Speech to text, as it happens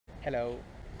Hello,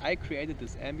 I created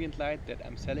this ambient light that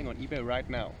I'm selling on eBay right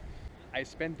now. I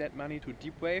spent that money to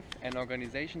DEEPWAVE, an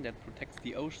organization that protects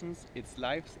the oceans, its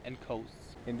lives and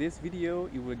coasts. In this video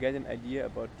you will get an idea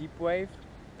about DEEPWAVE,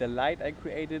 the light I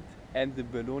created and the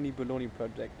Belone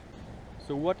project.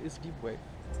 So what is DEEPWAVE?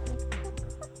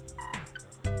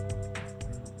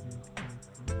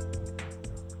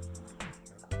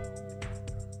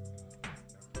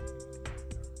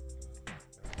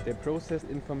 They process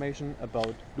information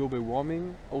about global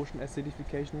warming, ocean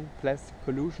acidification, plastic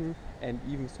pollution and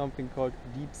even something called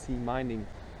deep sea mining.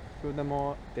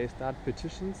 Furthermore, they start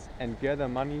petitions and gather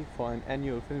money for an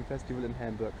annual film festival in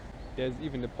Hamburg. There's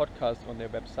even a podcast on their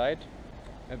website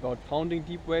about founding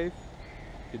DEEPWAVE,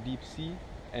 the deep sea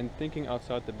and thinking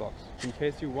outside the box. In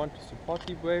case you want to support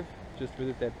DEEPWAVE, just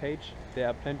visit their page. There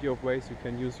are plenty of ways you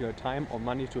can use your time or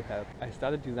money to help. I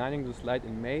started designing this light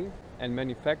in May and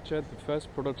manufactured the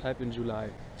first prototype in July.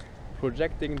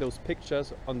 Projecting those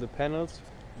pictures on the panels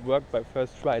worked by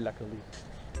first try, luckily.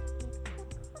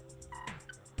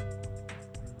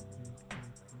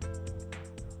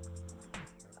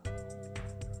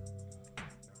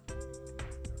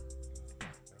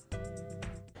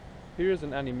 Here is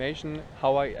an animation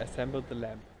how I assembled the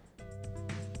lamp.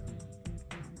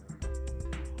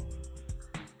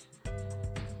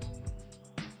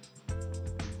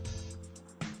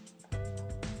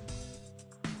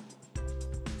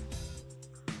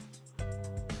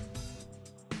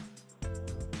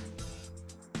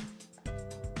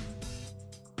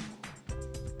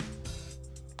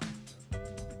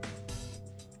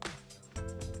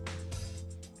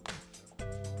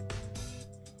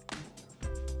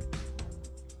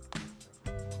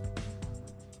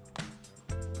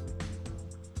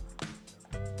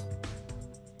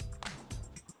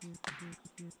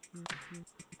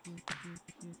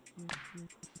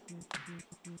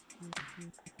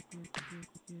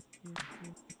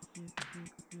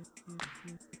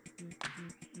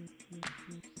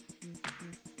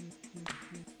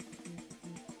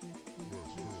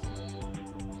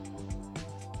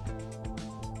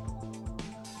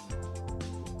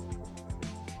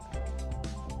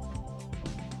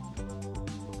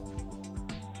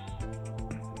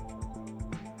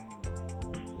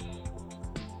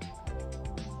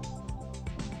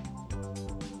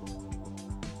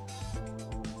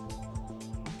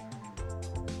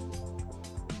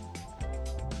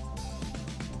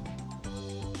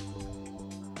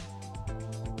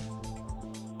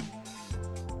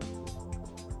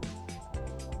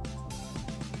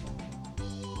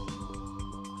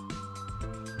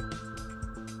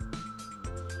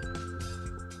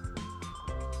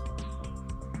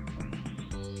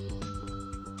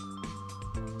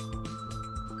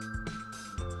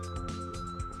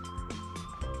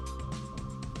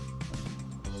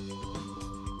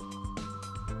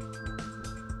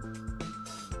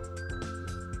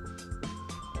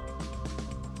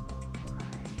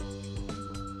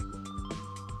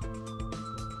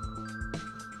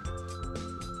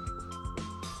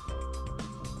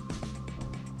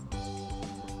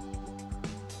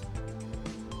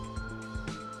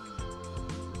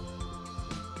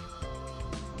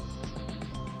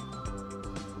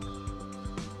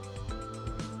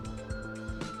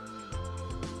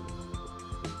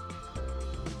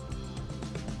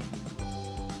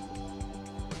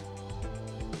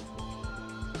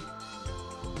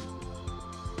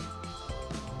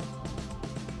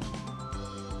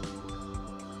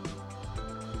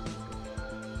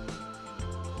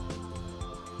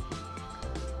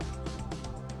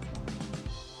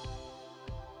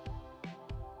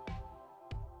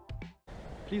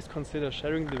 Please consider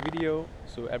sharing the video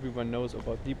so everyone knows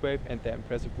about DEEPWAVE and their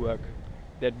impressive work.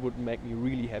 That would make me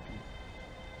really happy.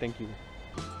 Thank you.